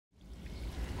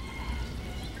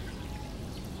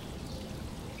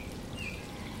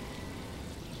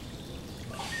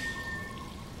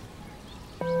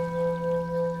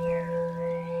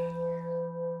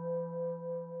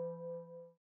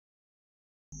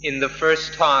In the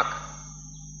first talk,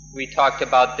 we talked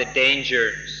about the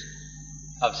dangers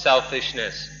of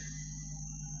selfishness.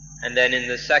 And then in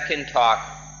the second talk,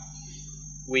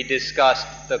 we discussed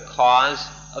the cause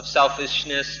of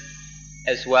selfishness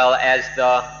as well as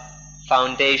the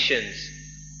foundations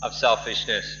of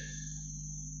selfishness.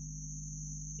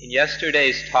 In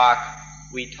yesterday's talk,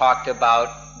 we talked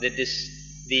about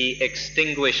the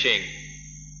extinguishing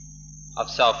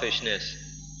of selfishness.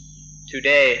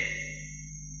 Today,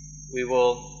 we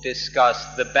will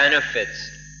discuss the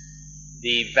benefits,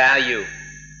 the value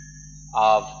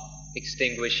of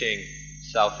extinguishing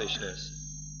selfishness.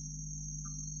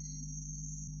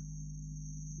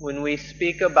 When we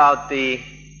speak about the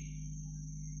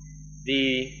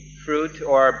fruit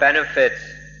or benefits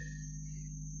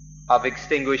of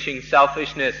extinguishing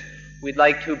selfishness, we'd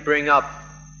like to bring up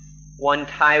one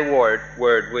Thai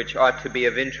word which ought to be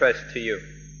of interest to you.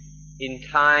 In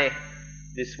Thai,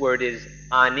 this word is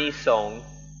anisong,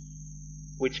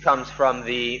 which comes from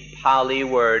the Pali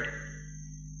word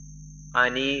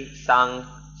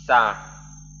anisangsa.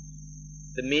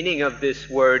 The meaning of this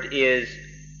word is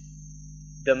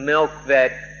the milk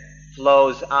that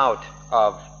flows out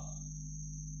of,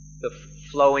 the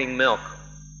flowing milk.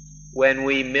 When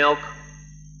we milk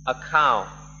a cow,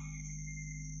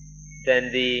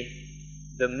 then the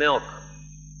milk,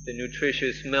 the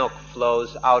nutritious milk,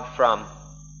 flows out from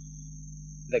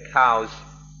the cow's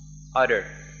udder.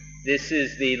 This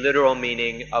is the literal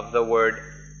meaning of the word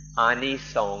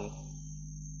anisong.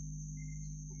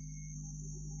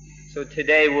 So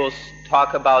today we'll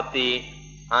talk about the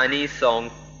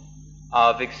anisong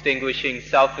of extinguishing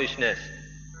selfishness.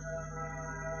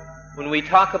 When we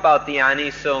talk about the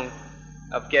anisong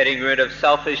of getting rid of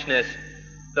selfishness,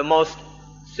 the most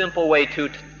simple way to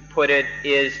put it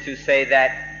is to say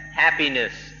that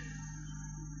happiness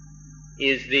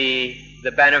is the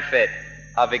benefit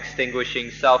of extinguishing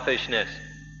selfishness.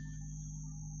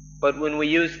 But when we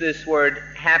use this word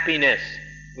happiness,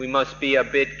 we must be a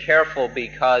bit careful,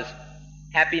 because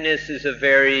happiness is a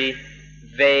very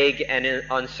vague and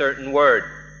uncertain word.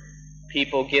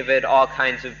 People give it all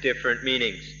kinds of different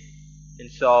meanings. And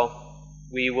so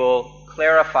we will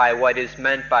clarify what is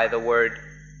meant by the word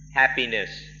happiness.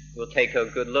 We'll take a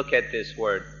good look at this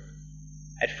word.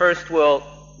 At first,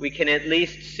 we can at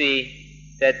least see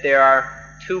that there are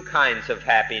two kinds of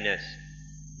happiness.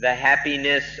 The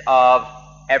happiness of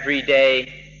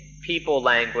everyday people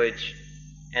language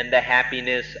and the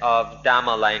happiness of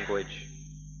Dhamma language.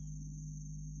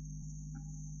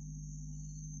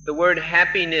 The word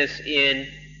happiness in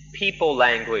people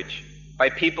language, by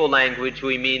people language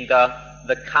we mean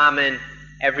the common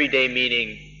everyday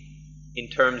meaning in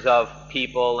terms of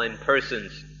people and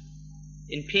persons.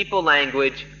 In people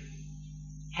language,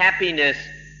 happiness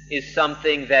is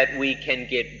something that we can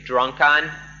get drunk on,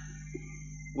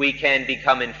 we can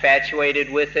become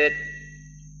infatuated with it,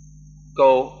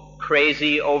 go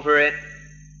crazy over it,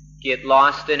 get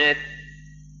lost in it,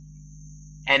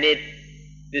 and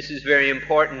this is very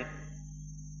important,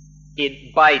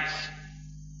 it bites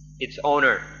its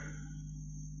owner.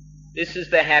 This is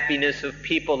the happiness of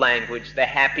people language, the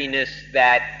happiness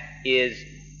that is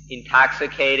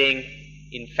intoxicating,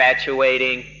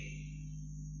 infatuating,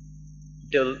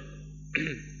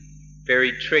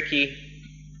 very tricky,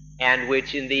 and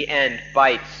which in the end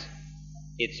bites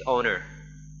its owner.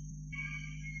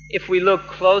 If we look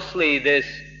closely, this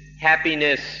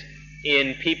happiness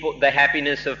in people, the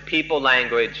happiness of people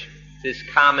language, this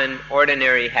common,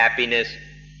 ordinary happiness,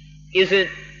 isn't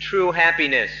true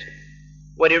happiness.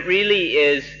 What it really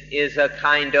is a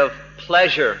kind of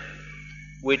pleasure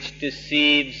which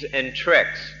deceives and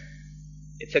tricks.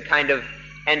 It's a kind of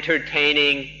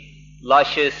entertaining,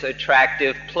 luscious,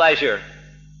 attractive pleasure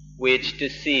which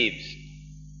deceives.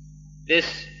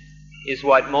 This is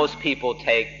what most people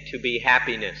take to be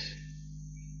happiness.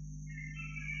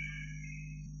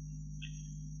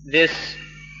 This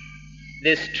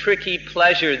tricky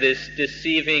pleasure, this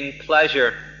deceiving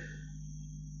pleasure,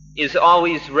 is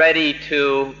always ready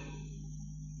to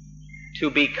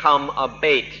become a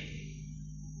bait.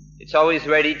 It's always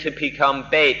ready to become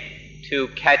bait to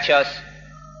catch us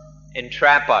and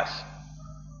trap us.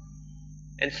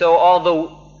 And so all the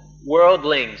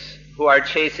worldlings who are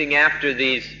chasing after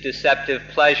these deceptive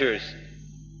pleasures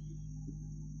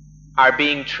are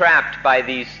being trapped by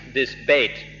this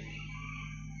bait.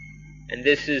 And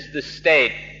this is the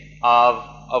state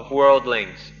of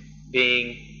worldlings,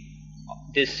 being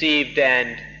deceived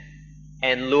and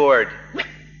lured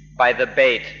by the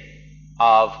bait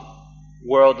of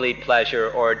worldly pleasure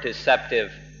or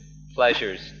deceptive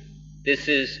pleasures. This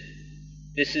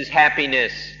is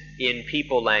happiness in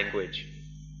people language.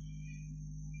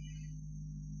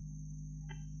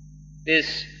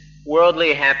 This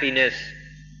worldly happiness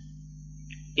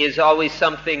is always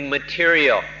something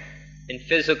material and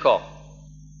physical.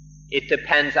 It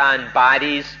depends on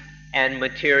bodies and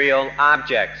material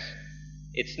objects.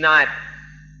 It's not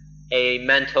a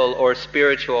mental or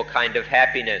spiritual kind of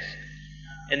happiness.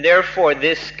 And therefore,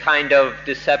 this kind of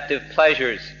deceptive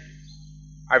pleasures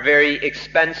are very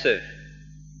expensive.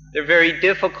 They're very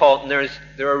difficult, and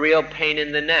they're a real pain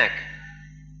in the neck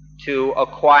to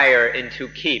acquire and to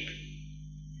keep.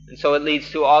 And so it leads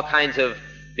to all kinds of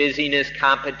busyness,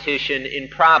 competition, and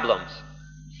problems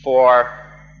for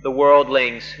the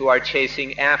worldlings who are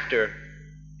chasing after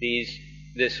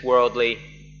this worldly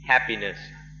happiness.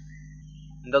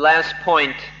 And the last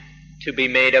point to be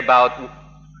made about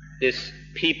this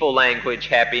people language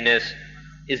happiness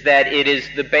is that it is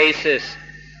the basis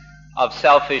of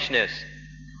selfishness.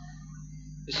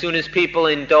 As soon as people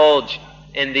indulge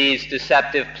in these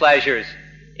deceptive pleasures,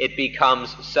 it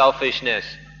becomes selfishness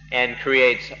and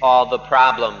creates all the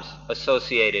problems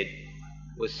associated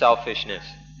with selfishness.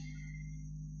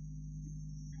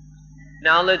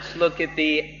 Now let's look at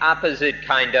the opposite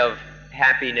kind of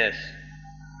happiness.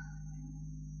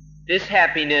 This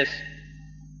happiness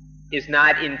is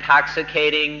not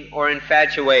intoxicating or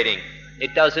infatuating.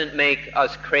 It doesn't make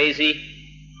us crazy,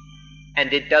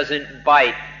 and it doesn't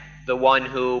bite the one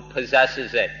who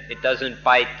possesses it. It doesn't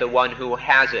bite the one who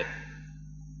has it.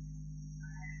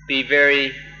 Be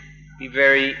very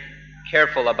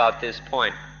careful about this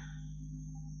point.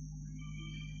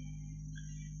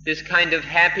 This kind of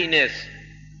happiness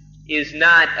is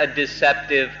not a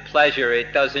deceptive pleasure.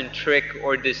 It doesn't trick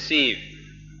or deceive.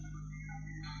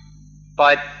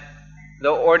 But the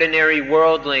ordinary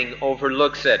worldling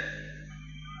overlooks it.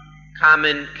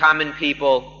 Common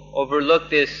people overlook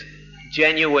this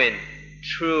genuine,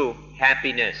 true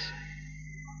happiness.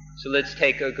 So let's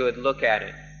take a good look at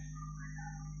it.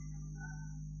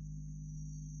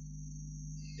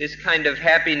 This kind of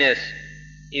happiness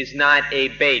is not a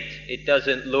bait. It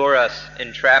doesn't lure us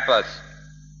and trap us.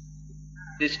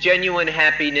 This genuine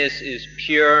happiness is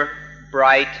pure,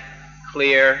 bright,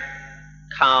 clear,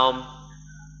 calm,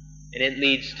 and it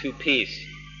leads to peace.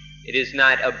 It is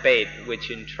not a bait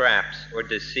which entraps or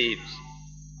deceives.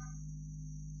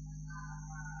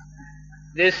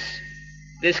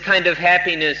 This kind of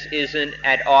happiness isn't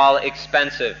at all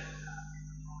expensive.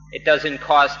 It doesn't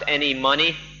cost any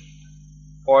money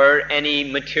or any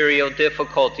material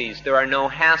difficulties. There are no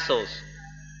hassles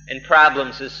and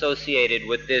problems associated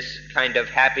with this kind of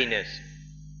happiness.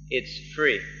 It's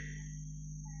free.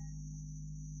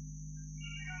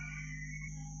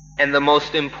 And the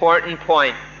most important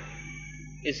point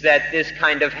is that this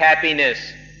kind of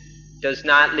happiness does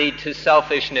not lead to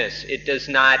selfishness. It does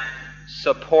not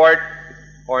support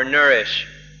or nourish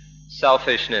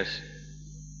selfishness.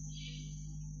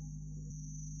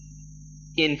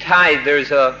 In Thai,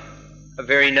 there's a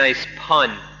very nice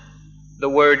pun. The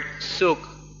word sukh,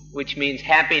 which means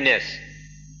happiness,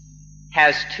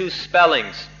 has two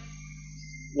spellings.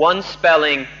 One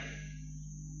spelling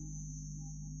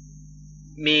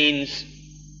means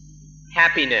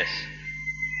happiness,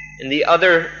 and the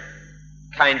other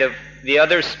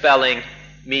spelling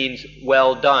means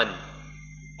well done.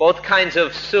 Both kinds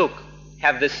of sukh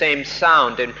have the same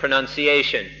sound and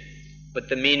pronunciation, but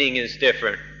the meaning is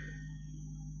different.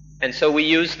 And so we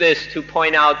use this to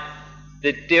point out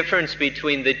the difference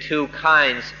between the two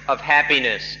kinds of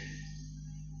happiness.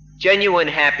 Genuine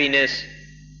happiness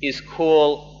is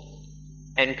cool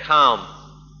and calm.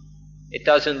 It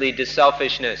doesn't lead to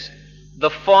selfishness. The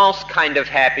false kind of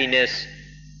happiness,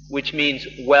 which means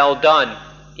well done,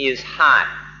 is hot.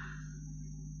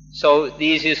 So the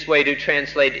easiest way to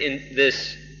translate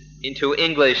this into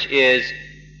English is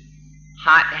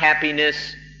hot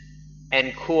happiness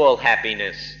and cool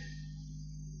happiness.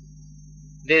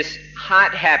 This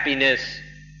hot happiness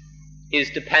is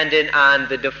dependent on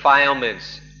the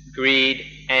defilements, greed,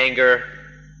 anger,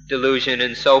 delusion,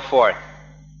 and so forth.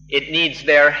 It needs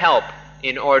their help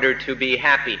in order to be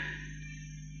happy.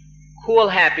 Cool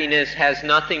happiness has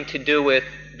nothing to do with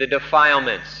the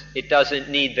defilements. It doesn't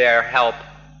need their help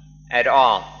at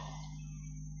all.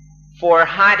 For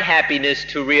hot happiness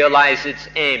to realize its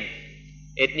aim,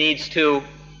 it needs to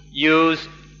use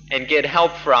and get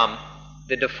help from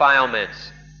the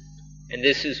defilements. And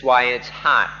this is why it's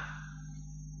hot.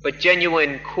 But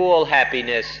genuine cool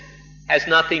happiness has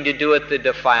nothing to do with the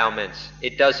defilements.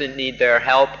 It doesn't need their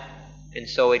help, and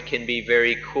so it can be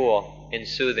very cool and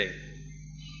soothing.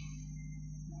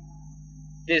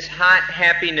 This hot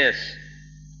happiness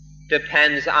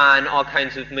depends on all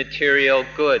kinds of material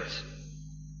goods.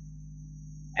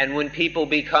 And when people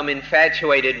become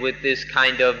infatuated with this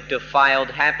kind of defiled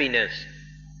happiness,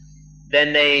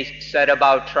 then they set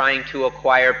about trying to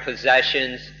acquire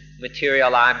possessions,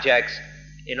 material objects,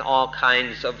 in all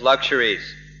kinds of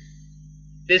luxuries.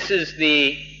 This is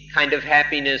the kind of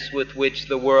happiness with which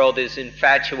the world is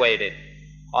infatuated,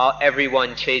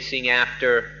 everyone chasing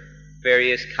after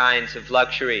various kinds of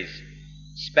luxuries,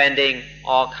 spending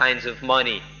all kinds of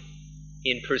money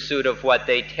in pursuit of what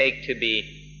they take to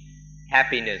be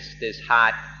happiness, this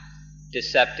hot,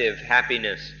 deceptive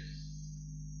happiness.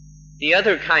 The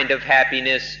other kind of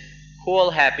happiness,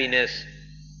 cool happiness,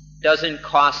 doesn't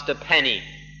cost a penny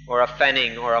or a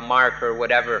pfennig or a mark or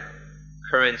whatever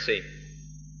currency.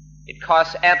 It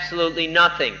costs absolutely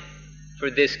nothing for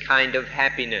this kind of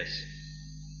happiness.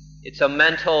 It's a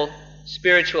mental,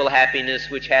 spiritual happiness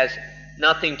which has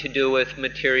nothing to do with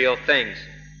material things.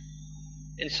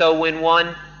 And so when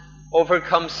one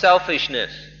overcomes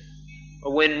selfishness,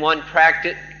 or when one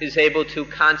is able to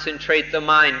concentrate the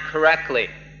mind correctly,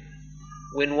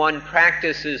 when one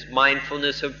practices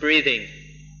mindfulness of breathing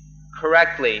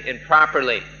correctly and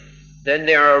properly, then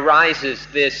there arises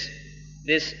this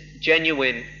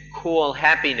genuine, cool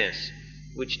happiness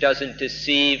which doesn't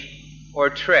deceive or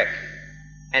trick,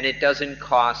 and it doesn't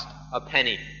cost a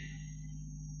penny.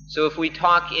 So if we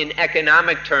talk in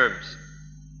economic terms,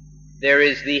 there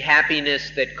is the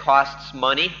happiness that costs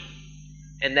money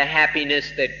and the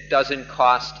happiness that doesn't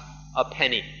cost a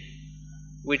penny.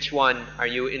 Which one are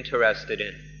you interested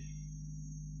in?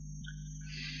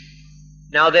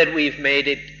 Now that we've made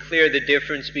it clear the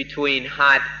difference between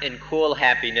hot and cool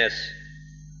happiness,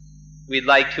 we'd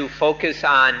like to focus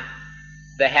on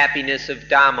the happiness of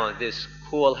Dhamma, this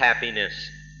cool happiness.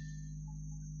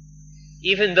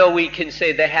 Even though we can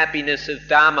say the happiness of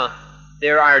Dhamma,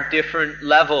 there are different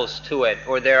levels to it,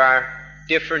 or there are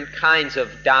different kinds of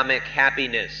Dhammic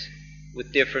happiness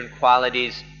with different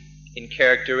qualities and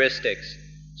characteristics.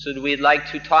 So we'd like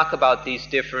to talk about these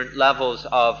different levels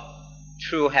of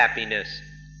true happiness.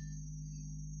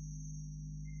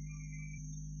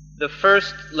 The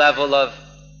first level of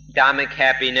Dhammic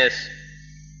happiness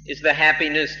is the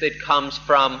happiness that comes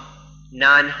from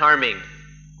non-harming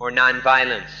or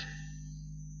non-violence.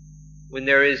 When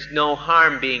there is no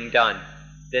harm being done,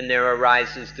 then there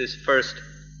arises this first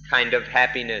kind of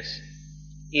happiness.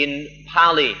 In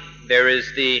Pali, there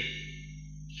is the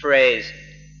phrase,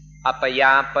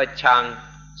 apayapachang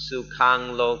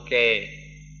sukhang loke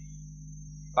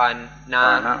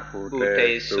panna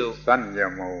bhutesu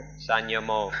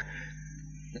sanyamo.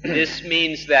 This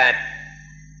means that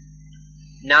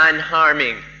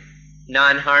non-harming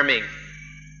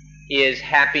is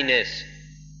happiness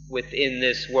within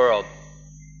this world.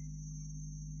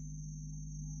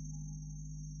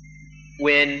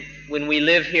 When we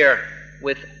live here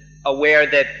aware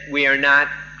that we are not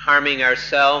harming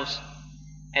ourselves,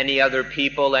 any other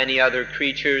people, any other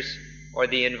creatures, or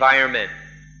the environment,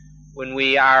 when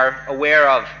we are aware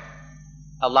of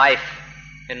a life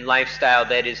and lifestyle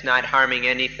that is not harming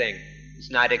anything,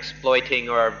 is not exploiting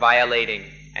or violating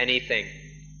anything,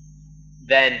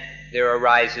 then there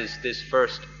arises this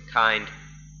first kind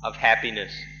of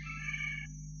happiness.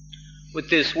 With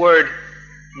this word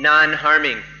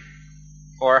non-harming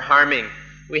or harming,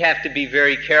 we have to be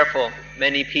very careful.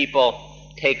 Many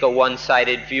people take a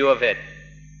one-sided view of it.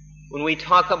 When we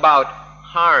talk about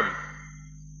harm,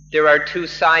 there are two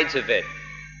sides of it.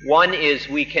 One is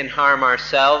we can harm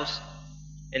ourselves,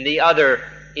 and the other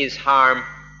is harm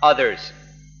others.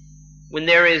 When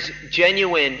there is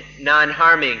genuine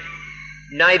non-harming,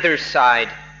 neither side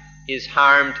is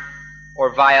harmed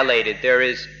or violated. There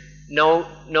is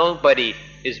nobody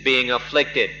is being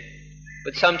afflicted.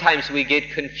 But sometimes we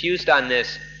get confused on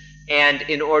this, and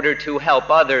in order to help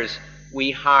others,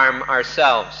 we harm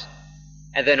ourselves.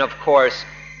 And then, of course,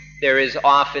 there is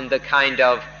often the kind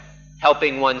of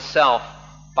helping oneself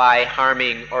by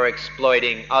harming or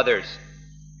exploiting others.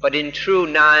 But in true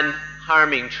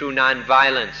non-harming, true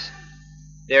non-violence,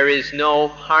 there is no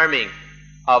harming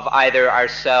of either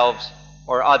ourselves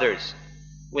or others.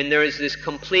 When there is this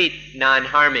complete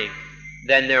non-harming,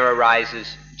 then there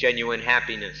arises genuine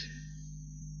happiness.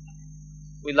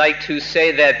 We like to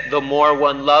say that the more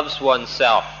one loves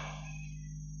oneself,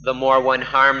 the more one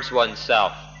harms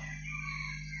oneself.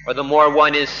 Or the more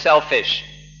one is selfish,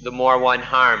 the more one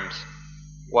harms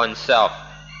oneself.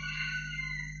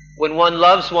 When one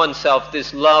loves oneself,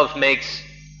 this love makes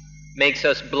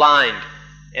us blind,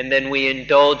 and then we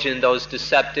indulge in those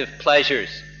deceptive pleasures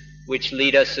which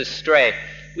lead us astray.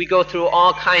 We go through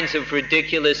all kinds of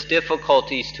ridiculous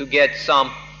difficulties to get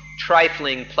some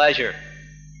trifling pleasure.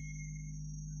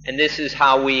 And this is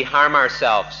how we harm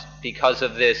ourselves, because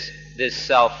of this this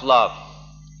self-love.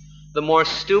 The more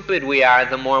stupid we are,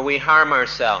 the more we harm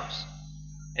ourselves.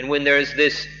 And when there's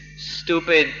this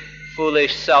stupid,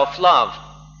 foolish self-love,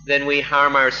 then we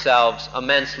harm ourselves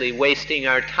immensely, wasting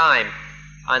our time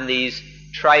on these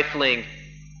trifling,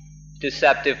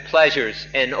 deceptive pleasures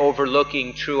and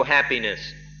overlooking true happiness.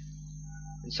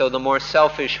 And so the more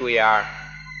selfish we are,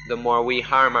 the more we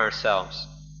harm ourselves.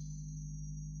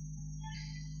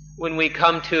 When we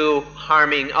come to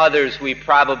harming others, we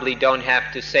probably don't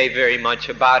have to say very much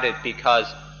about it, because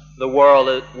the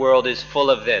world is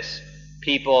full of this.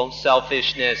 People,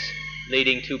 selfishness,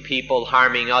 leading to people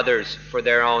harming others for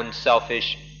their own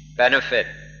selfish benefit.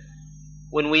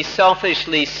 When we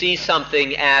selfishly see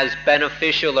something as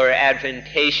beneficial or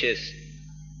advantageous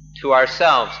to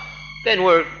ourselves, then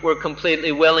we're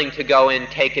completely willing to go and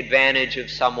take advantage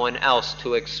of someone else,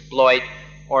 to exploit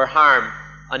or harm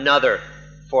another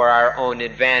for our own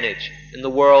advantage. And the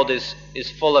world is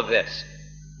full of this.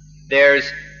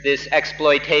 There's this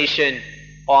exploitation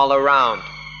all around,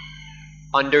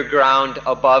 underground,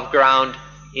 above ground,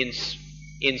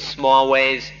 in small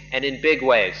ways and in big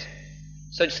ways,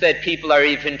 such that people are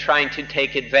even trying to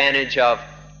take advantage of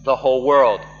the whole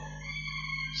world.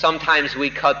 Sometimes we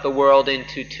cut the world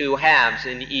into two halves,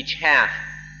 and each half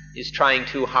is trying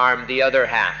to harm the other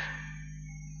half.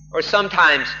 Or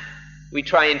sometimes we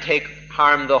try and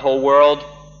harm the whole world,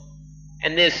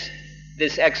 and this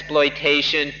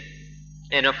exploitation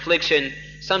and affliction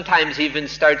sometimes even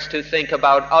starts to think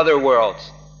about other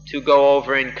worlds, to go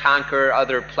over and conquer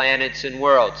other planets and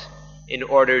worlds in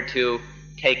order to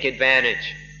take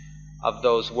advantage of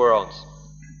those worlds.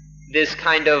 This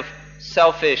kind of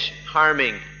selfish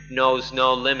harming knows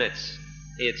no limits.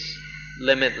 It's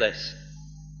limitless.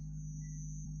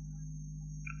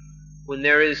 When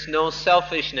there is no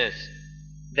selfishness,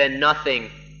 then nothing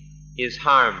is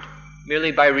harmed.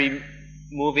 Merely by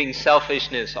removing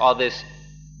selfishness, all this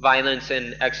violence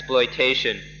and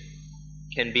exploitation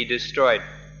can be destroyed.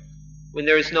 When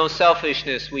there is no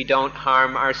selfishness, we don't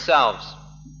harm ourselves.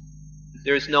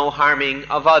 There's no harming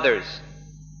of others.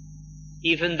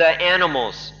 Even the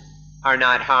animals are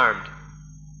not harmed.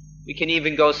 We can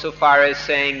even go so far as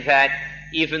saying that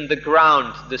even the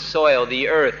ground, the soil, the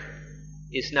earth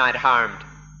is not harmed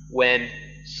when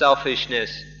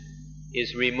selfishness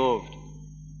is removed.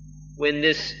 When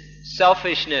this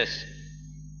selfishness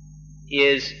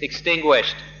is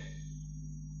extinguished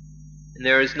and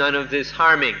there is none of this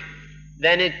harming,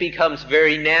 then it becomes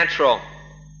very natural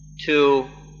to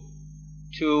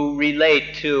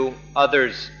relate to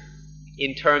others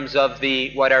in terms of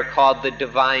what are called the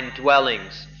divine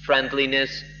dwellings: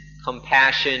 friendliness,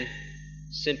 compassion,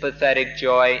 sympathetic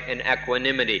joy, and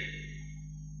equanimity.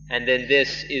 And then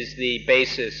this is the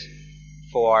basis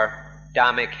for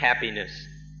Dhammic happiness.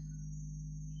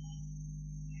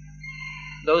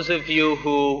 Those of you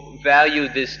who value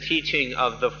this teaching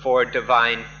of the four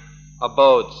divine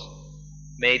abodes,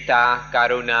 Metta,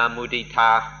 Karuna,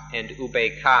 Mudita, and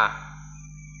Upekkha,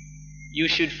 you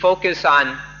should focus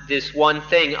on this one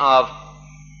thing of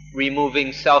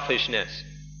removing selfishness.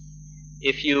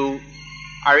 If you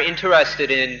are interested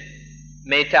in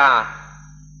Metta,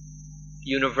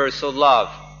 universal love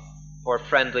or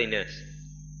friendliness,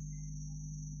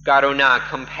 Karuna,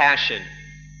 compassion,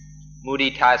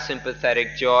 Mudita,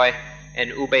 sympathetic joy,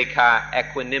 and Upekkha,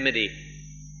 equanimity,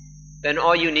 then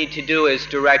all you need to do is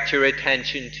direct your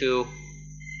attention to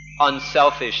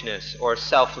unselfishness or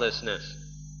selflessness.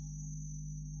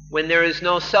 When there is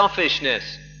no selfishness,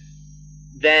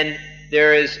 then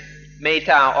there is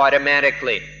metta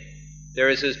automatically. There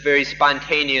is this very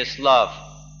spontaneous love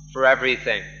for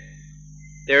everything.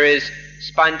 There is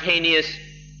spontaneous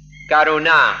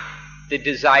karuna, the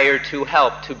desire to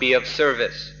help, to be of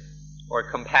service, or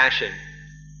compassion.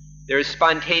 There is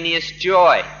spontaneous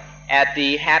joy at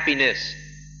the happiness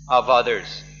of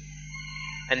others.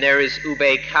 And there is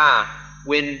upekkha,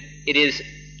 when it is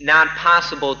not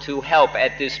possible to help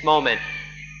at this moment,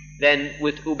 then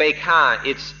with upekkha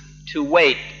it's to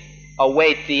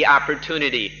await the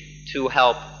opportunity to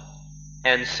help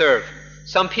and serve.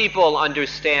 Some people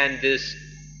understand this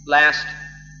last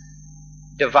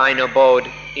divine abode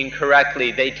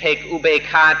incorrectly. They take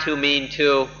upekkha to mean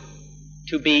to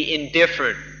be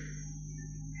indifferent.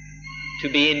 To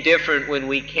be indifferent when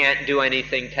we can't do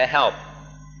anything to help.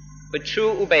 But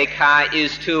true upekkha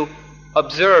is to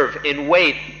observe and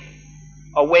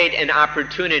await an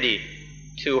opportunity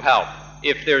to help,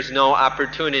 if there's no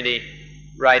opportunity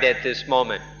right at this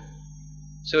moment.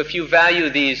 So if you value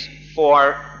these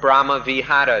four Brahma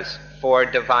Viharas, four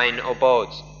divine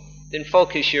abodes, then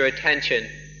focus your attention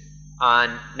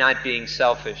on not being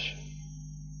selfish.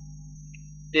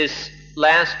 This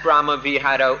last Brahma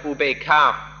Vihara,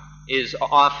 upekkha, is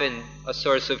often a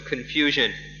source of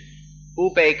confusion.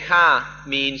 Upekkha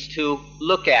means to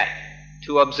look at,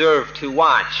 to observe, to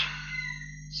watch.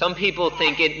 Some people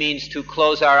think it means to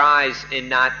close our eyes and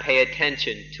not pay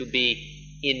attention, to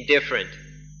be indifferent.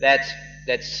 That's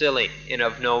silly and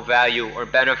of no value or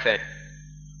benefit.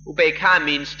 Upekkha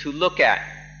means to look at,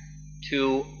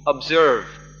 to observe.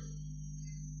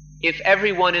 If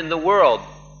everyone in the world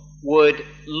would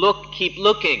keep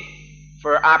looking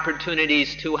for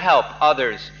opportunities to help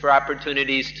others, for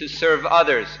opportunities to serve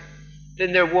others,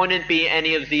 then there wouldn't be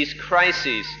any of these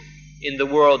crises in the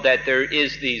world that there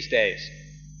is these days.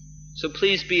 So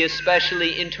please be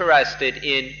especially interested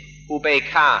in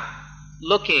upekkha,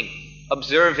 looking,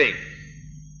 observing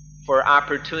for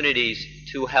opportunities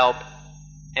to help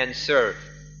and serve.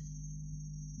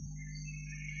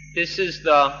 This is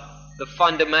the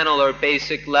fundamental or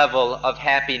basic level of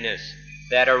happiness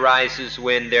that arises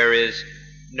when there is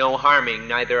no harming,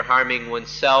 neither harming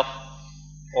oneself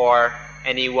or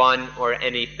anyone or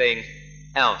anything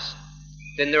else.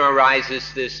 Then there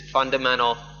arises this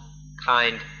fundamental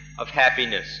kind of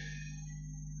happiness.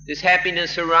 This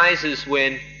happiness arises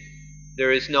when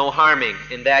there is no harming,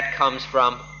 and that comes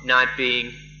from not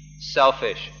being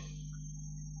selfish.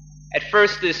 At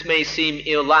first this may seem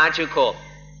illogical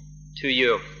to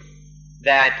you,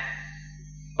 that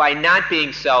by not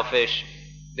being selfish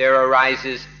there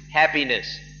arises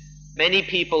happiness. Many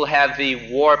people have the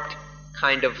warped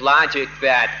kind of logic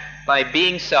that by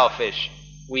being selfish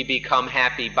we become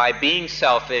happy. By being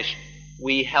selfish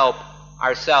we help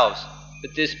ourselves.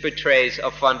 But this betrays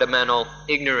a fundamental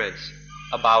ignorance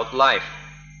about life.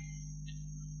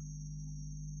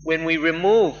 When we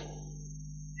remove,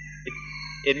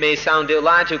 it may sound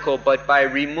illogical, but by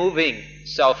removing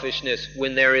selfishness,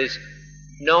 when there is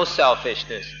no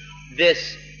selfishness,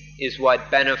 this is what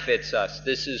benefits us.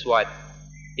 This is what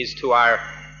is to our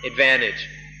advantage.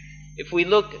 If we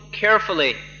look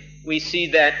carefully, we see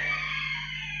that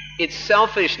it's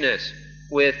selfishness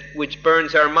which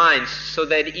burns our minds, so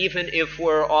that even if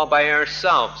we're all by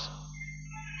ourselves,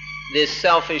 this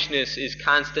selfishness is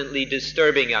constantly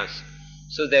disturbing us,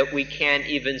 so that we can't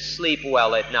even sleep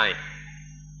well at night.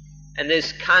 And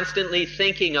this constantly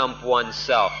thinking of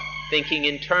oneself, thinking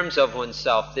in terms of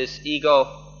oneself, this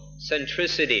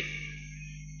egocentricity,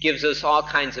 gives us all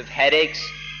kinds of headaches.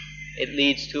 It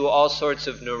leads to all sorts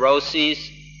of neuroses.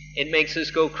 It makes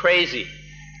us go crazy,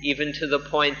 even to the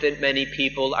point that many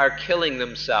people are killing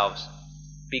themselves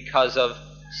because of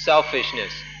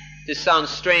selfishness. This sounds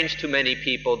strange to many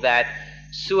people, that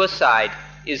suicide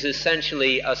is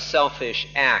essentially a selfish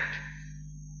act.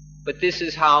 But this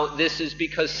is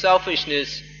because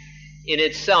selfishness in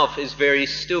itself is very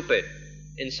stupid,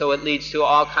 and so it leads to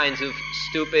all kinds of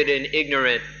stupid and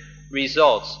ignorant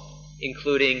results,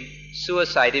 including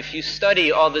suicide. If you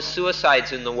study all the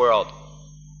suicides in the world,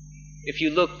 if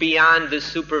you look beyond the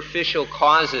superficial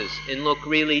causes and look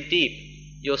really deep,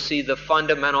 you'll see the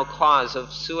fundamental cause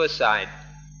of suicide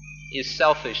is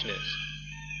selfishness.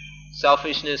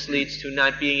 Selfishness leads to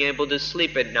not being able to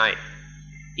sleep at night.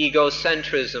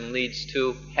 Egocentrism leads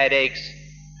to headaches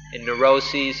and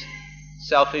neuroses.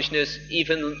 Selfishness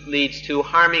even leads to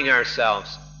harming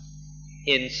ourselves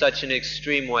in such an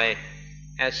extreme way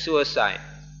as suicide.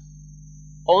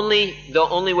 The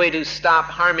only way to stop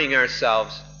harming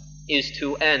ourselves is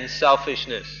to end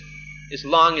selfishness. As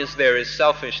long as there is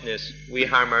selfishness, we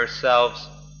harm ourselves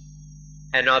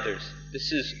and others.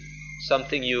 This is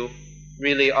something you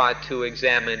really ought to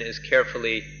examine as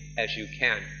carefully as you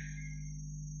can.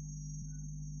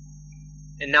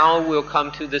 And now we'll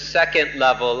come to the second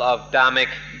level of Dhammic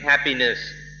happiness.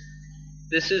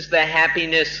 This is the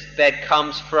happiness that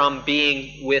comes from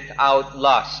being without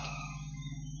lust.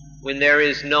 When there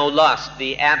is no lust,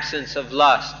 the absence of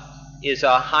lust is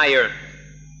a higher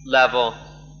level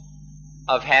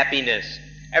of happiness.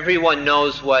 Everyone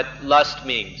knows what lust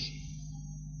means.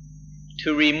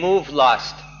 To remove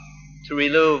lust, to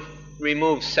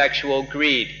remove sexual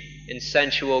greed and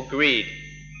sensual greed,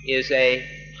 is a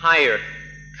higher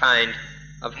kind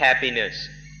of happiness.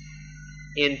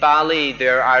 In Bali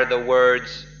there are the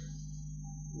words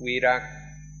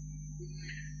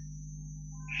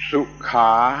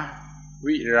Sukha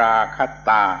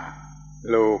virakata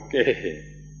loke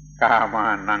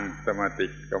kamanang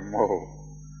samatikamo.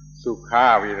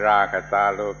 Sukha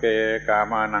virakata loke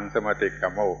kamanang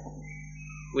samatikamo.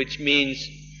 Which means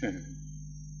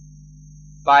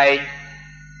by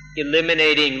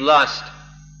eliminating lust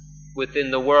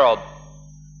within the world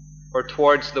or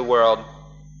towards the world,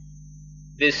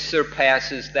 this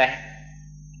surpasses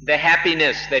the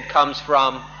happiness that comes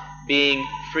from being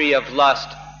free of lust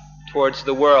towards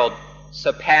the world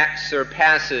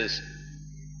surpasses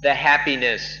the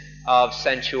happiness of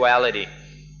sensuality.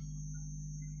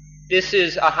 This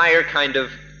is a higher kind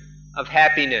of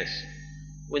happiness.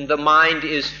 When the mind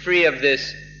is free of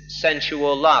this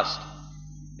sensual lust,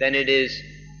 then it is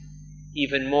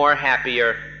even more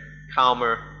happier,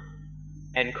 calmer,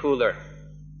 and cooler.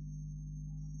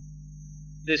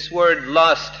 This word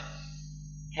lust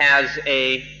has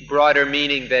a broader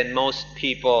meaning than most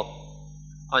people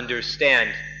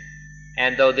understand.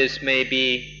 And though this may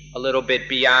be a little bit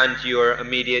beyond your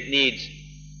immediate needs,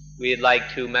 we'd like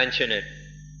to mention it.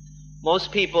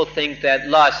 Most people think that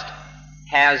lust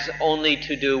has only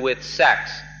to do with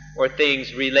sex or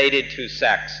things related to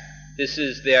sex. This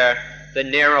is the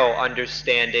narrow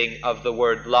understanding of the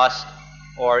word lust,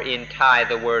 or in Thai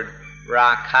the word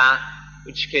raka,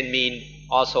 which can mean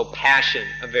also passion,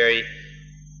 a very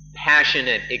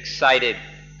passionate, excited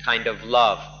kind of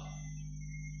love.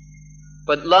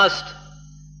 But lust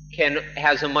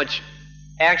has a much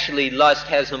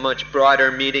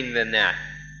broader meaning than that.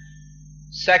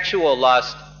 Sexual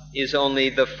lust is only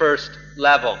the first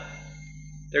level.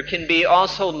 There can be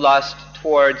also lust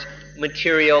towards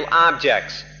material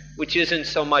objects, which isn't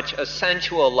so much a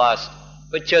sensual lust,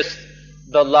 but just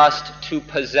the lust to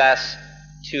possess,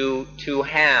 to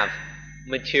have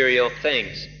material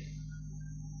things.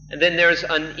 And then there's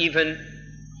an even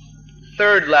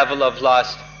third level of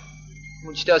lust,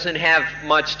 which doesn't have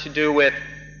much to do with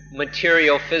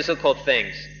material physical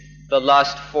things. The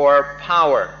lust for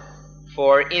power,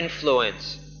 for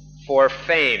influence, for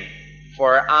fame,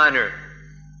 for honor,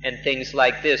 and things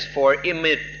like this, for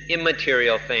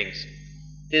immaterial things.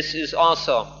 This is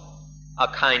also a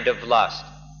kind of lust.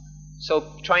 So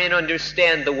try and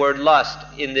understand the word lust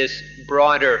in this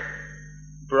broader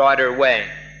way.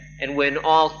 And when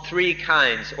all three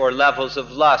kinds or levels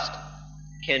of lust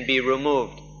can be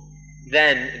removed,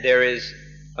 then there is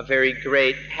a very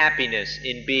great happiness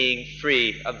in being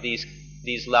free of these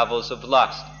levels of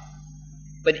lust.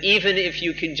 But even if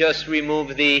you can just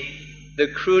remove the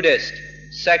crudest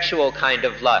sexual kind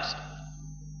of lust,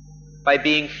 by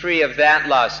being free of that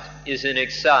lust is in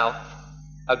itself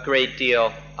a great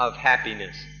deal of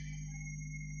happiness.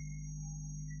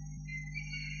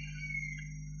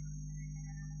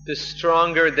 The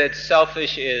stronger that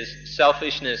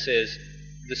selfishness is,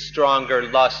 the stronger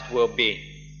lust will be.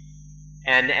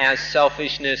 And as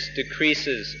selfishness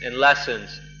decreases and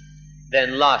lessens,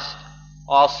 then lust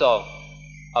also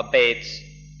abates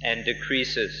and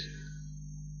decreases.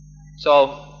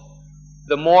 So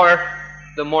the more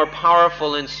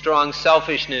powerful and strong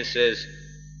selfishness is,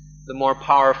 the more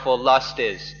powerful lust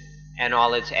is and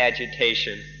all its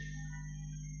agitation.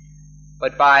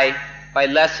 But by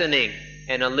lessening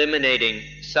and eliminating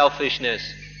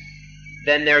selfishness,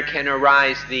 then there can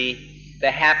arise the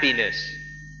happiness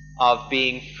of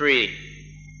being free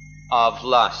of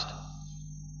lust.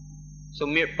 So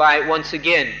once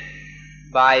again,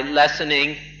 by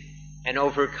lessening and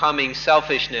overcoming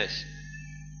selfishness,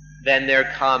 then there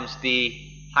comes the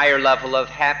higher level of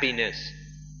happiness,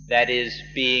 that is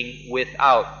being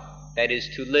without, that is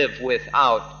to live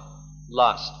without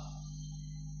lust.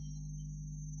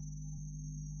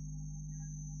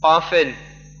 Often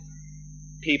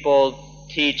people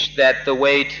teach that the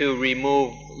way to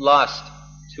remove lust,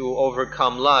 to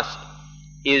overcome lust,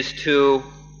 is to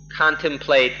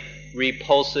contemplate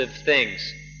repulsive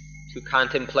things, to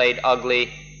contemplate ugly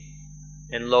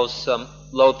and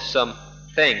loathsome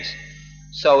things.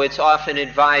 So it's often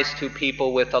advised to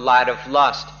people with a lot of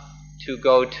lust to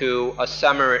go to a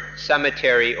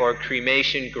cemetery or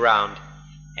cremation ground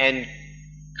and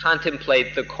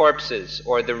contemplate the corpses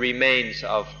or the remains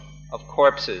of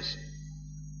corpses.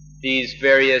 These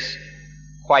various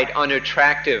quite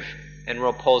unattractive and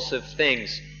repulsive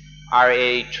things are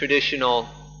a traditional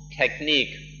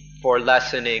technique for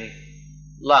lessening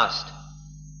lust.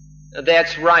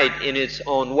 That's right in its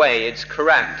own way. It's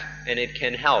correct and it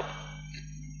can help.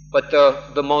 But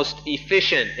the most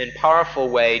efficient and powerful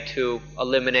way to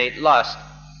eliminate lust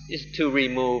is to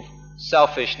remove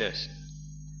selfishness.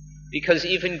 Because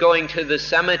even going to the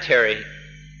cemetery,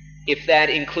 if that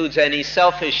includes any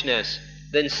selfishness,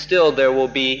 then still there will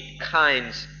be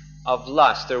kinds of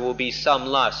lust. There will be some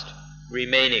lust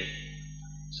remaining.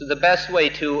 So the best way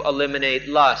to eliminate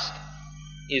lust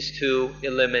is to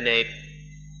eliminate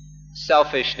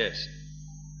selfishness.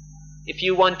 If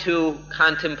you want to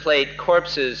contemplate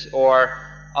corpses or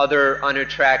other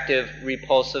unattractive,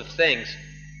 repulsive things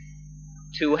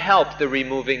to help the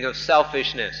removing of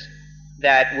selfishness,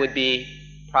 that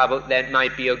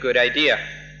might be a good idea.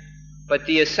 But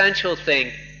the essential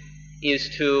thing is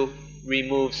to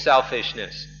remove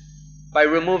selfishness. By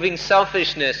removing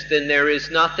selfishness, then there is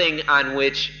nothing on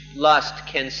which lust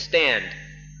can stand.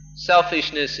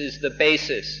 Selfishness is the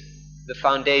basis, the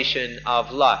foundation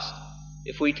of lust.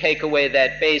 If we take away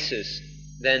that basis,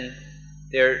 then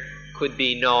there could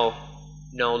be no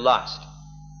lust.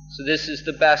 So this is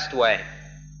the best way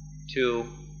to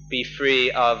be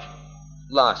free of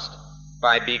lust,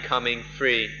 by becoming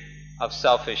free of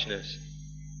selfishness.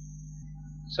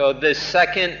 So the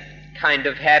second kind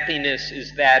of happiness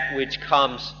is that which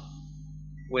comes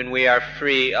when we are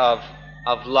free of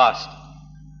lust.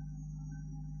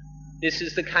 This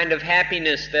is the kind of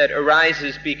happiness that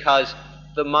arises because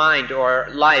the mind or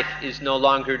life is no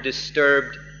longer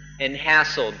disturbed and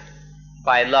hassled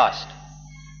by lust.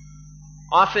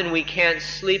 Often we can't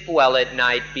sleep well at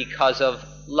night because of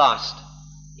lust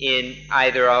in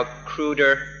either a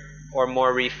cruder or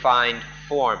more refined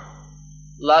form.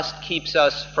 Lust keeps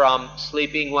us from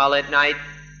sleeping well at night,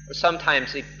 or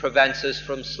sometimes it prevents us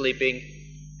from sleeping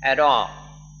at all.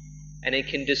 And it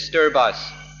can disturb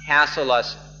us, hassle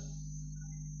us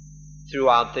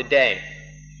throughout the day.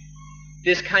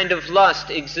 This kind of lust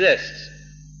exists,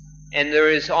 and there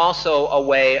is also a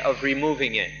way of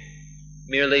removing it,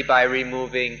 merely by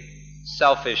removing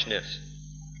selfishness.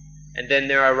 And then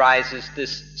there arises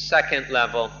this second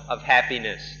level of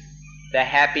happiness, the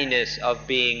happiness of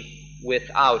being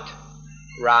without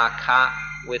raga,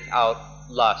 without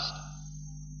lust.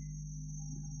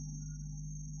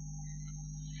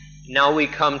 Now we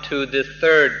come to the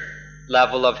third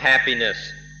level of happiness,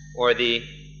 or the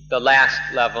last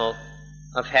level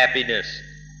of happiness.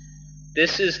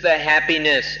 This is the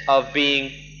happiness of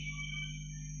being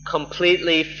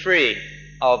completely free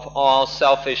of all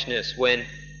selfishness, when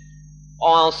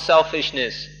all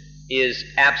selfishness is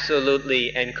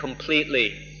absolutely and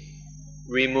completely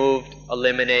removed,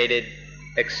 eliminated,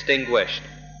 extinguished.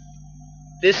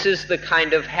 This is the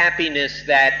kind of happiness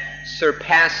that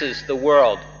surpasses the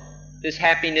world. This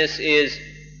happiness is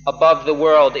above the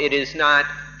world. It is not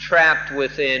trapped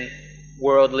within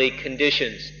worldly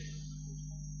conditions.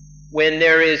 When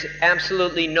there is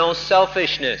absolutely no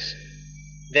selfishness,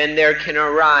 then there can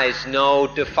arise no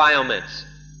defilements.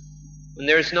 When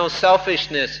there's no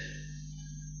selfishness,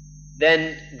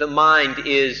 then the mind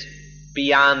is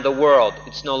beyond the world.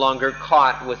 It's no longer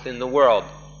caught within the world.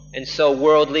 And so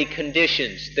worldly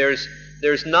conditions,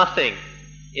 there's nothing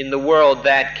in the world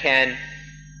that can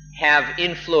have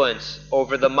influence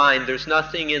over the mind. There's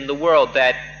nothing in the world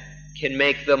that can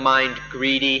make the mind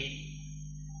greedy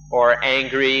or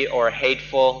angry or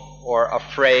hateful or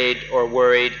afraid or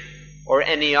worried or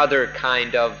any other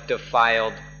kind of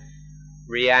defiled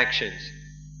reactions.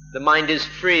 The mind is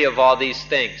free of all these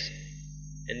things.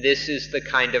 And this is the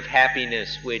kind of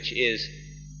happiness which is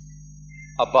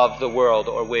above the world,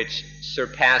 or which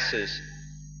surpasses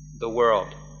the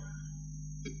world.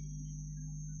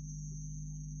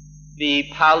 The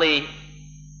Pali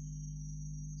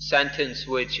sentence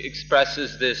which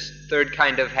expresses this third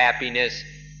kind of happiness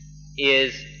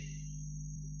is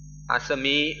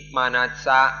asami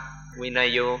manatsa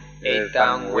vinayo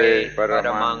etang ve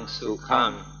paramang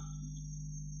sukhang.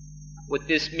 What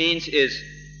this means is,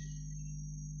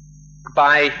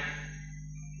 by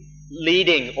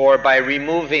leading or by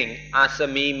removing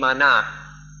asami mana,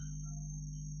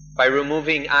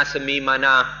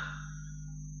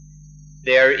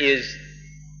 there is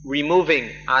removing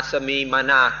asami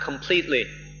mana completely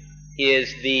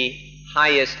is the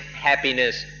highest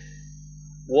happiness.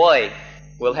 Why?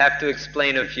 We'll have to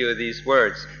explain a few of these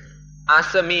words.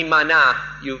 Asami mana,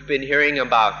 you've been hearing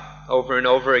about over and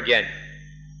over again.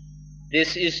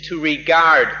 This is to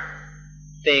regard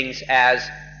things as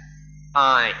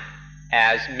I,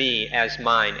 as me, as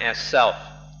mine, as self.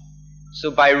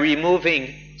 So by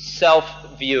removing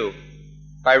self-view,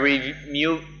 by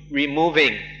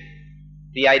removing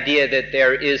the idea that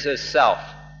there is a self,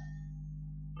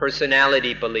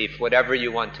 personality belief, whatever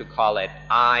you want to call it,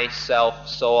 I, self,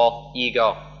 soul,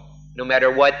 ego, no matter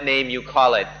what name you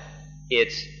call it,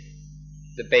 it's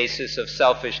the basis of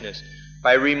selfishness.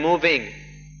 By removing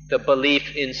the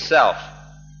belief in self,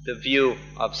 the view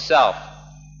of self,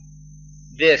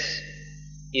 this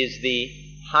is the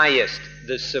highest,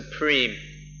 the supreme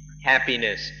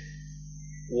happiness.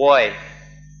 Why?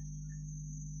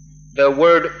 The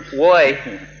word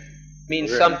why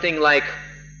means something like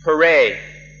hooray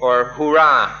or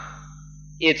hurrah.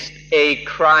 It's a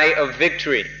cry of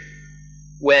victory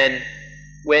when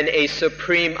a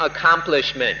supreme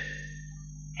accomplishment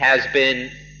has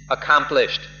been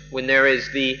accomplished, when there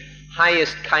is the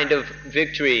highest kind of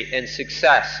victory and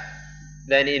success.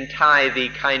 Then in Thai the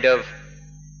kind of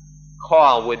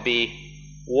call would be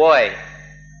woi,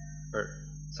 or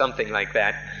something like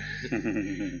that.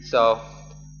 So,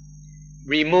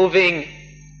 removing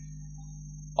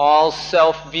all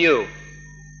self-view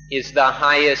is the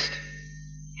highest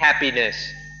happiness.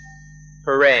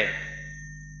 Hooray.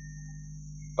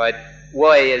 But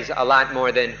Woi is a lot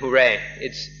more than hooray.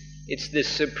 It's the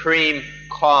supreme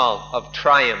call of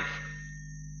triumph,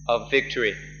 of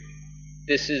victory.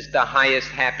 This is the highest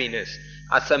happiness.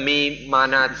 Asami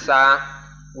manatsa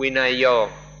vinayo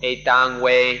etang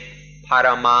we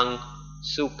paramang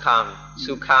sukhang.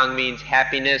 Sukhang means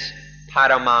happiness.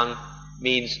 Paramang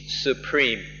means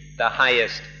supreme, the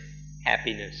highest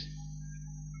happiness.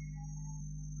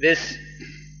 This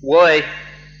Woi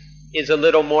is a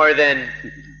little more than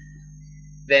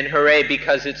hooray,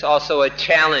 because it's also a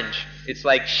challenge. It's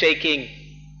like shaking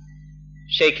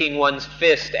one's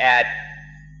fist at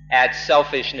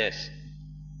selfishness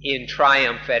in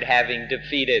triumph at having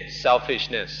defeated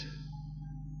selfishness.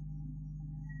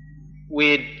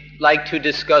 We'd like to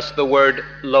discuss the word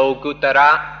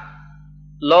lokuttara.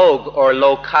 Log or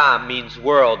loka means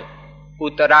world.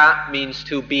 Uttara means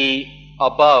to be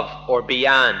above or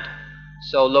beyond.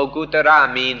 So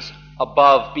lokuttara means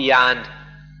above, beyond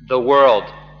the world.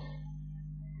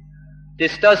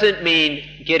 This doesn't mean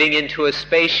getting into a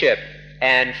spaceship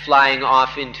and flying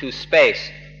off into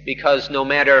space, because no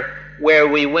matter where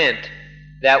we went,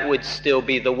 that would still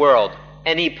be the world.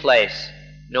 Any place,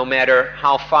 no matter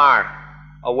how far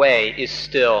away, is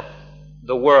still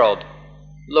the world.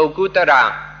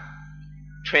 Lokuttara,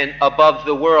 above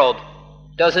the world,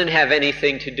 doesn't have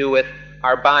anything to do with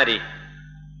our body.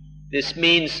 This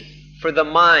means for the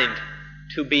mind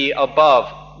to be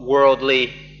above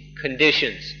worldly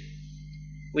conditions.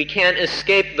 We can't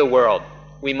escape the world.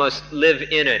 We must live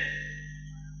in it.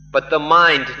 But the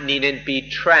mind needn't be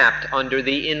trapped under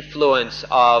the influence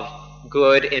of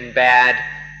good and bad,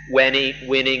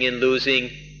 winning and losing,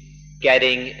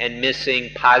 getting and missing,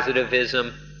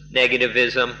 positivism,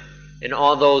 negativism, and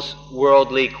all those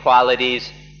worldly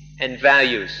qualities and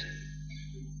values.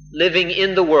 Living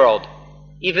in the world,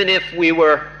 even if we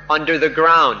were under the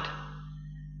ground,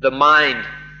 the mind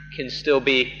can still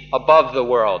be above the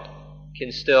world,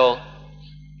 can still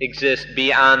exist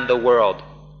beyond the world.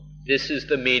 This is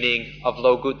the meaning of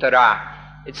lokuttara.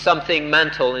 It's something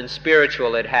mental and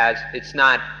spiritual it's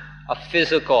not a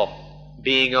physical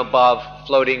being above,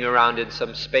 floating around in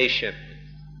some spaceship.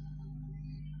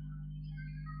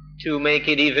 To make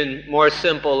it even more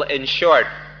simple and short,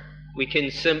 we can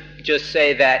just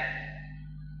say that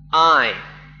I,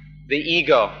 the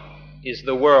ego, is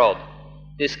the world.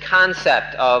 This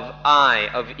concept of I,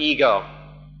 of ego,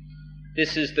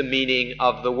 this is the meaning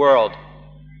of the world.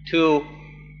 To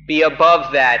be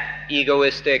above that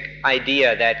egoistic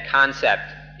idea, that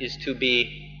concept, is to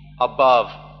be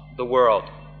above the world.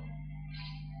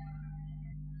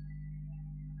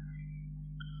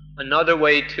 Another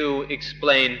way to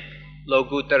explain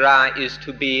lokuttara is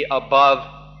to be above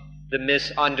the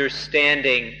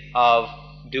misunderstanding of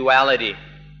duality.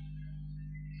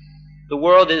 The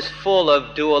world is full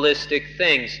of dualistic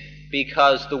things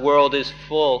because the world is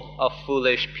full of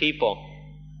foolish people.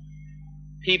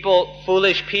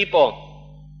 Foolish people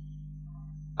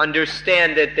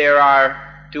understand that there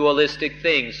are dualistic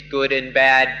things, good and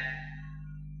bad,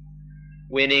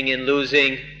 winning and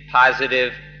losing,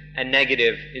 positive and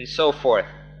negative, and so forth.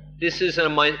 This is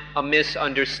a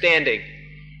misunderstanding.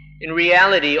 In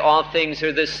reality, all things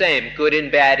are the same. Good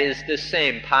and bad is the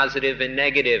same. Positive and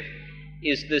negative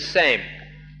is the same.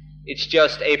 It's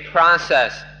just a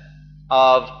process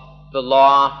of the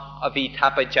law of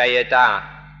itapajayata.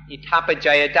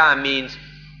 Itapajayata means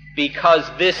because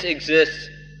this exists,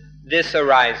 this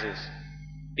arises.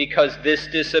 Because this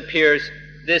disappears,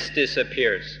 this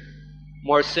disappears.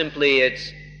 More simply,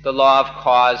 it's the law of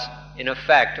cause and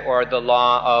effect, or the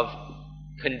law of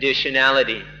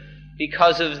conditionality.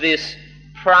 Because of this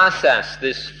process,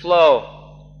 this flow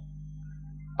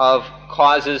of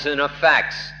causes and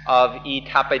effects of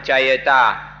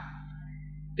itapajayata,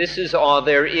 this is all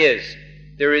there is.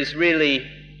 There is really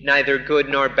neither good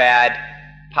nor bad,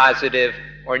 positive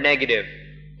or negative.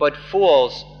 But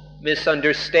fools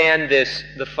misunderstand this,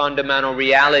 the fundamental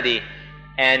reality,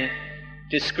 and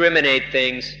discriminate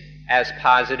things as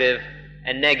positive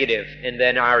and negative, and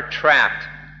then are trapped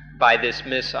by this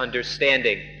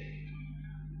misunderstanding.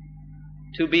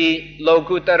 To be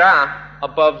lokuttara,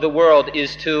 above the world,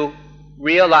 is to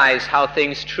realize how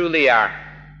things truly are,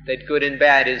 that good and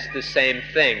bad is the same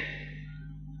thing,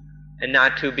 and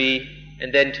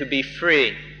then to be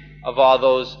free of all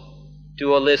those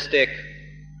dualistic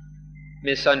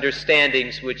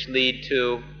misunderstandings which lead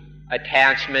to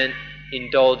attachment,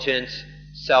 indulgence,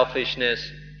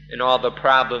 selfishness, and all the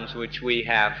problems which we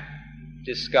have.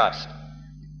 discussed.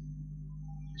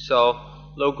 So,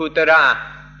 lokuttara,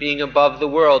 being above the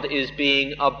world, is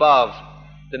being above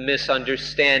the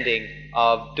misunderstanding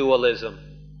of dualism,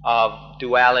 of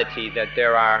duality, that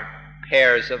there are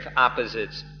pairs of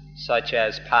opposites, such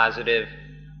as positive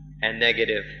and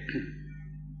negative.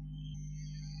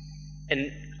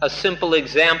 And a simple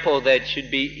example that should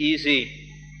be easy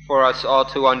for us all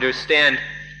to understand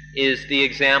is the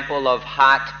example of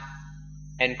hot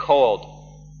and cold.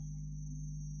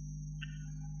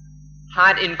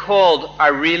 Hot and cold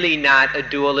are really not a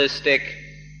dualistic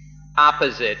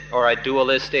opposite or a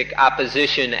dualistic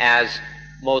opposition as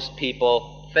most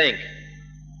people think.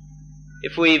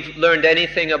 If we've learned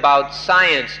anything about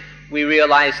science, we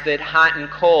realize that hot and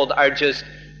cold are just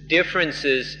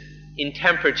differences in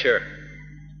temperature,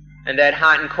 and that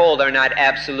hot and cold are not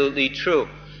absolutely true.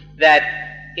 That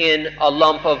in a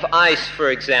lump of ice, for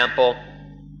example,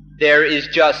 there is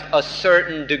just a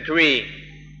certain degree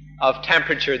of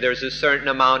temperature, there's a certain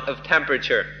amount of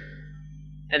temperature.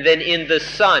 And then in the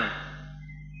sun,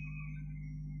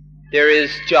 there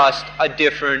is just a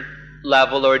different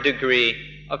level or degree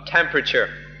of temperature.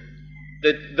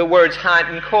 The words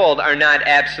hot and cold are not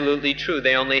absolutely true.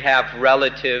 They only have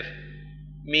relative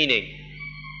meaning.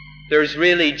 There's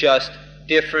really just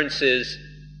differences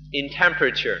in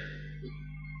temperature.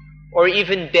 Or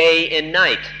even day and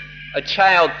night. A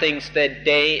child thinks that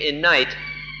day and night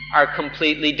are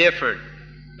completely different.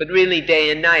 But really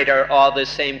day and night are all the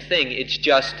same thing. It's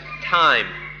just time.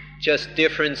 Just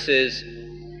differences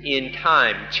in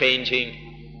time,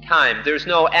 changing time. There's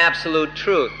no absolute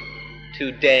truth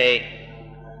to day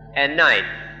and night.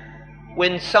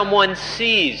 When someone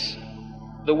sees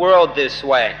the world this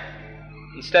way,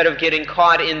 instead of getting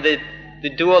caught in the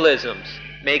dualisms,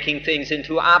 making things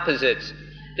into opposites,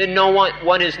 then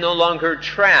one is no longer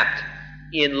trapped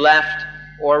in left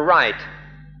or right.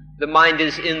 The mind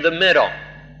is in the middle,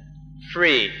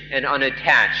 free and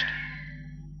unattached.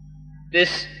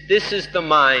 This is the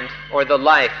mind or the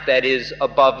life that is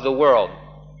above the world,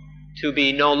 to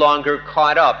be no longer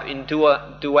caught up in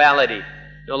duality,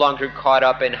 no longer caught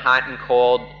up in hot and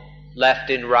cold, left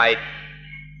and right,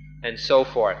 and so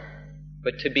forth,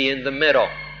 but to be in the middle,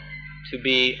 to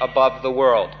be above the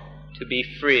world, to be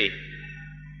free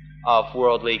of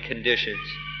worldly conditions.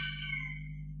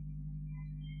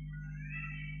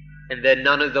 And then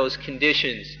none of those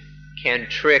conditions can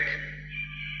trick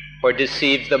or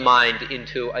deceive the mind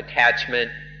into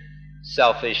attachment,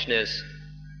 selfishness,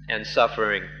 and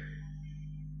suffering.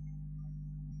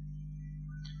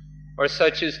 Or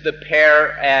such is the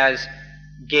pair as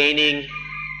gaining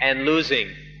and losing.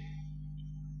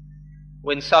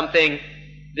 When something,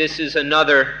 this is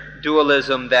another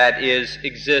dualism that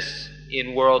exists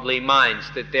in worldly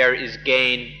minds, that there is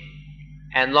gain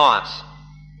and loss.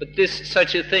 But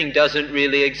such a thing doesn't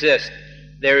really exist.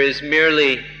 There is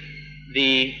merely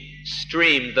the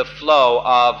stream, the flow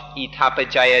of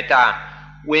itapajayata.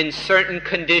 When certain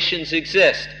conditions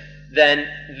exist, then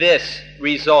this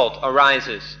result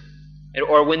arises.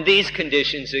 Or when these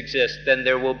conditions exist, then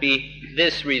there will be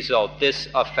this result, this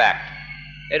effect.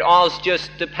 It all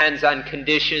just depends on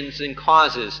conditions and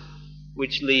causes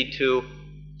which lead to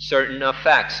certain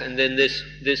effects. And then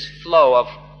this flow of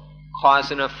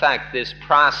cause and effect, this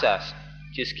process,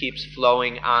 just keeps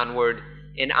flowing onward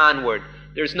and onward.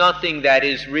 There's nothing that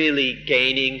is really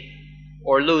gaining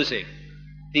or losing.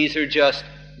 These are just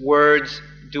words,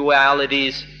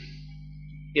 dualities,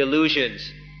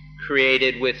 illusions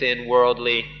created within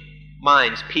worldly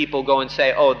minds. People go and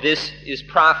say, oh, this is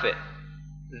profit,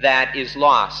 that is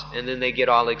loss, and then they get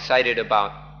all excited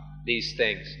about these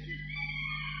things.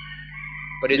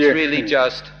 But it's really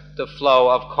just the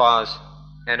flow of cause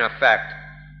and effect.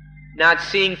 Not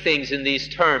seeing things in these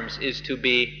terms is to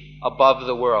be above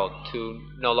the world, to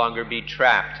no longer be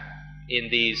trapped in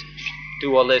these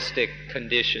dualistic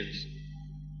conditions.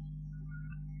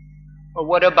 Or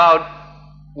what about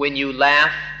when you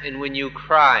laugh and when you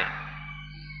cry?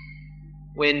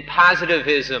 When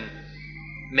positivism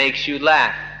makes you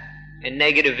laugh and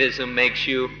negativism makes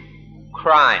you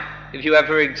cry. Have you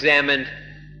ever examined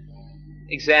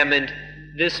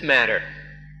this matter?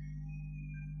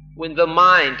 When the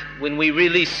mind, when we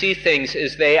really see things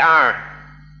as they are,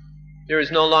 there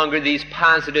is no longer these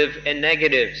positive and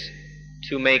negatives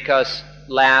to make us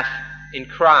laugh and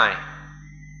cry.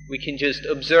 We can just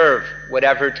observe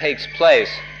whatever takes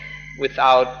place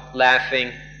without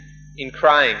laughing and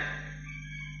crying.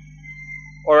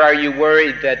 Or are you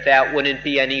worried that that wouldn't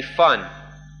be any fun,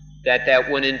 that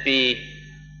wouldn't be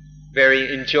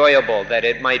very enjoyable, that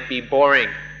it might be boring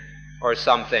or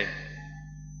something?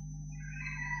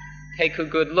 Take a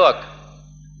good look.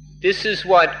 This is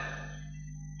what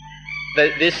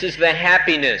This is the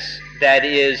happiness that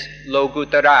is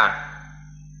lokuttara,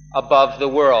 above the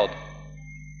world.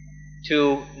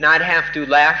 To not have to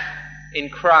laugh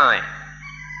and cry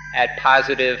at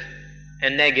positive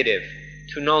and negative.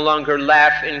 To no longer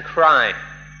laugh and cry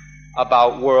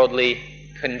about worldly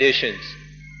conditions.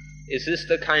 Is this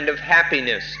the kind of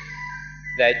happiness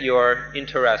that you're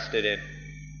interested in?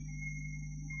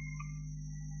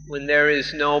 When there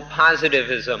is no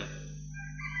positivism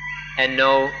and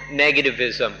no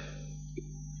negativism,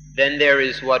 then there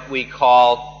is what we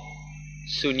call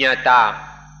suññatā,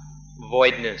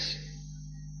 voidness.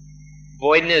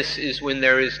 Voidness is when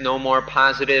there is no more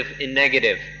positive and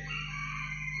negative,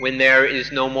 when there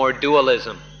is no more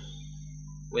dualism,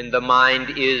 when the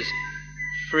mind is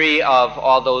free of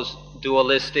all those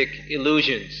dualistic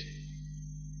illusions,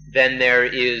 then there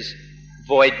is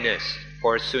voidness,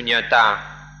 or suññatā.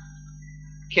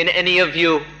 Can any of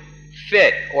you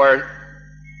fit, or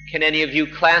can any of you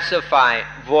classify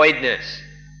voidness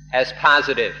as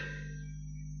positive?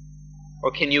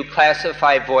 Or can you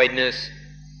classify voidness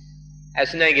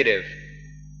as negative?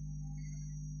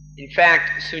 In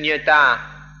fact, suññatā,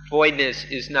 voidness,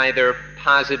 is neither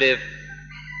positive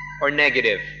or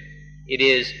negative. It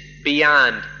is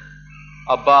beyond,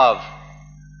 above,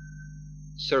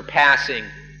 surpassing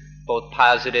both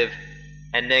positive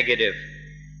and negative.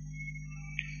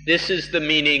 This is the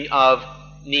meaning of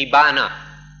Nibbāna,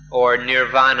 or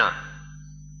nirvana,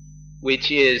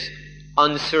 which is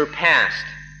unsurpassed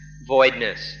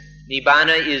voidness.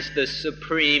 Nibbāna is the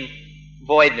supreme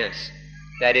voidness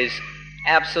that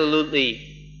absolutely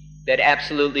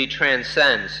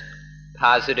transcends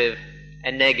positive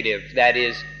and negative, that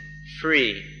is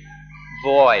free,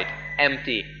 void,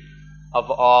 empty of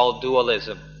all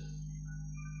dualism.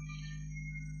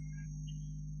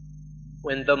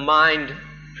 When the mind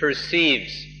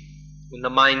perceives, when the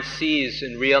mind sees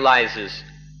and realizes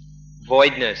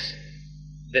voidness,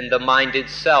 then the mind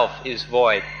itself is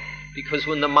void. Because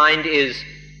when the mind is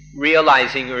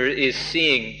realizing or is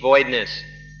seeing voidness,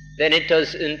 then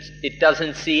it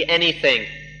doesn't see anything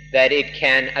that it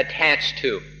can attach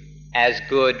to as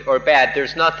good or bad.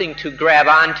 There's nothing to grab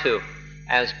onto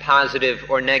as positive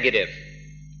or negative.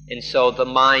 And so the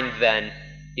mind then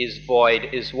is void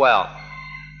as well.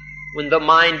 When the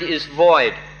mind is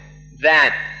void,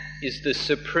 that is the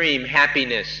supreme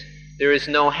happiness. There is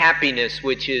no happiness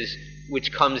which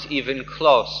comes even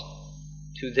close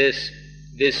to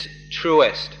this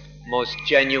truest, most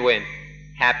genuine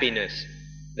happiness,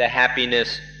 the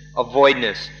happiness of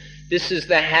voidness. This is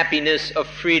the happiness of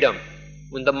freedom,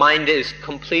 when the mind is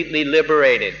completely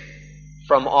liberated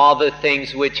from all the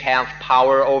things which have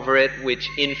power over it, which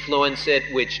influence it,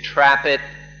 which trap it,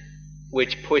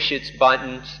 which push its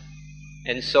buttons,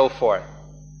 and so forth.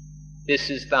 This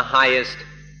is the highest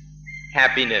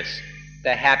happiness,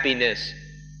 the happiness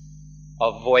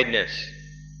of voidness.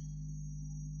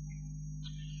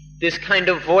 This kind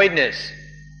of voidness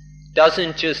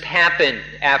doesn't just happen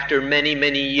after many,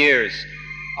 many years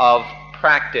of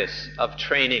practice, of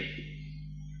training.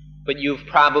 But you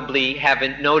probably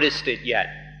haven't noticed it yet.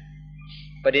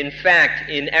 But in fact,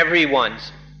 in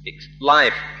everyone's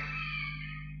life,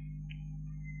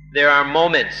 there are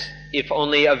moments, if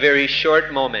only a very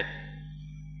short moment,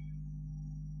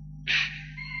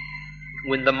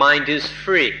 when the mind is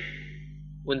free,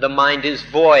 when the mind is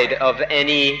void of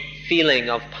any feeling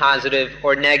of positive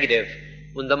or negative,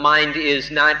 when the mind is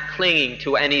not clinging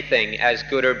to anything as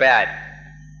good or bad.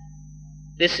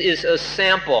 This is a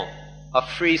sample, a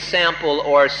free sample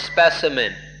or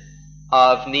specimen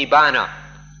of Nibbāna,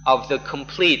 of the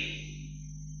complete,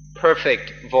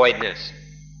 perfect voidness.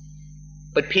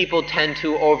 But people tend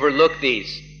to overlook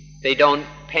these. They don't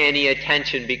pay any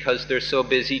attention because they're so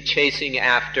busy chasing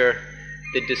after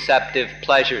the deceptive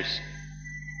pleasures.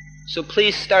 So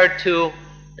please start to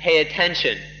pay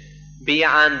attention, be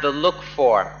on the look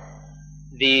for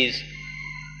these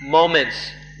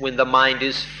moments when the mind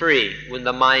is free, when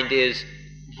the mind is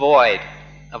void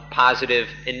of positive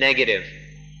and negative.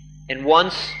 And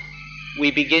once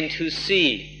we begin to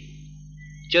see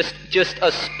just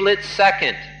a split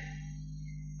second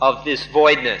of this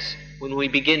voidness, when we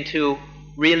begin to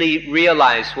really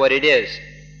realize what it is,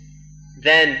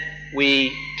 then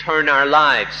we turn our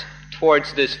lives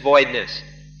towards this voidness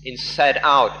and set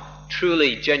out,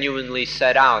 truly, genuinely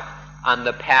set out on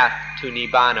the path to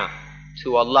Nibbāna,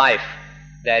 to a life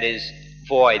that is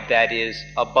void, that is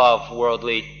above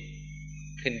worldly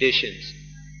conditions.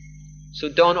 So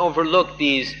don't overlook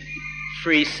these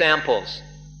free samples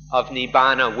of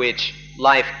Nibbāna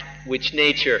which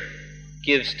nature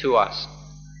gives to us.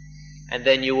 And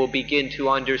then you will begin to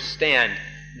understand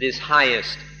this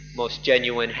highest most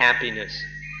genuine happiness.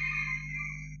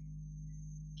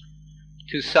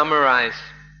 To summarize,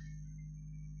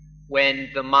 when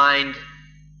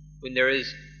there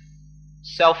is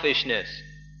selfishness,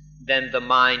 then the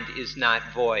mind is not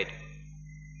void.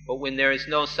 But when there is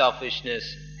no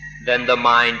selfishness, then the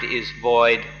mind is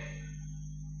void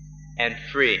and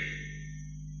free.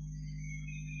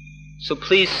 So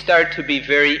please start to be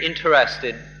very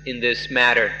interested in this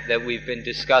matter that we've been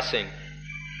discussing.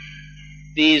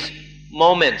 These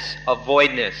moments of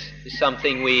voidness is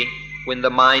something when the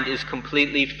mind is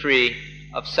completely free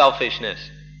of selfishness,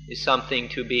 is something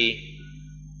to be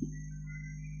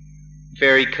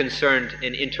very concerned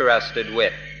and interested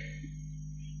with.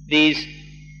 These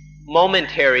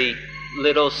momentary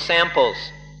little samples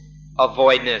of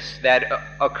voidness that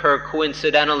occur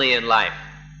coincidentally in life,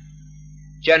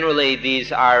 generally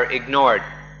these are ignored,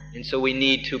 and so we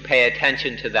need to pay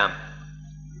attention to them.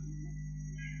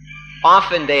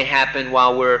 Often they happen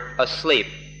while we're asleep,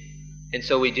 and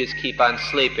so we just keep on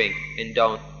sleeping and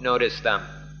don't notice them.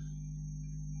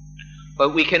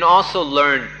 But we can also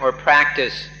learn or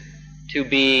practice to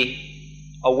be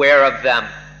aware of them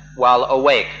while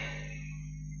awake.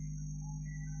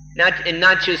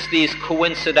 Not just these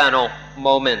coincidental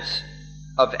moments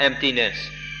of emptiness,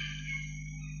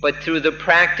 but through the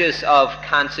practice of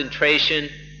concentration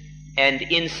and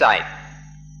insight,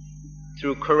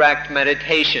 through correct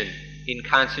meditation in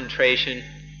concentration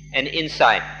and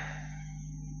insight,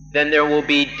 then there will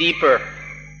be deeper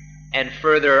and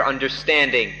further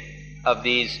understanding of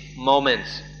these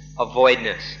moments of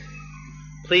voidness.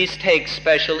 Please take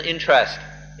special interest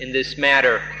in this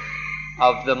matter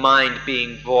of the mind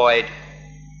being void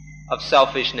of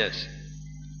selfishness.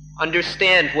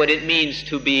 Understand what it means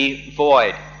to be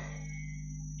void,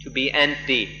 to be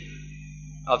empty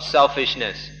of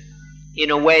selfishness, in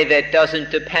a way that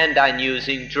doesn't depend on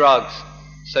using drugs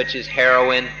such as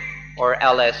heroin or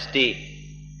LSD.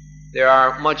 There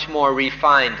are much more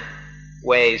refined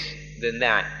ways than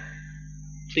that.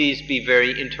 Please be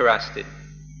very interested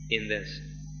in this.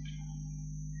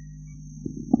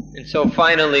 And so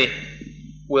finally,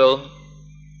 we'll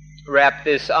wrap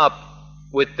this up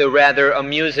with the rather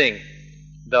amusing,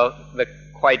 the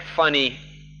quite funny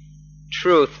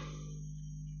truth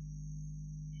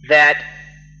that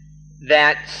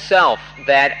self,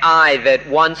 that I that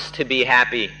wants to be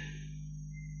happy,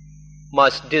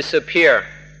 must disappear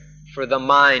for the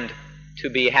mind to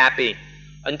be happy.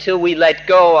 Until we let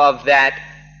go of that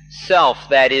self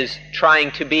that is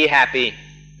trying to be happy,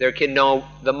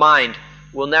 the mind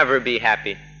will never be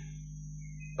happy.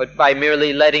 But by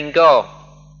merely letting go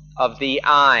of the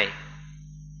I,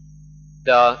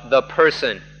 the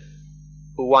person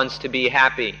who wants to be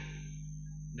happy,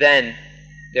 then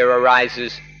there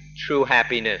arises true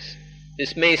happiness.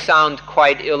 This may sound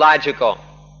quite illogical,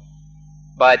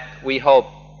 but we hope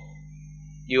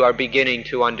you are beginning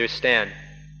to understand.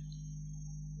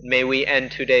 May we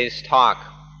end today's talk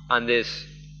on this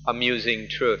amusing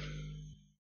truth.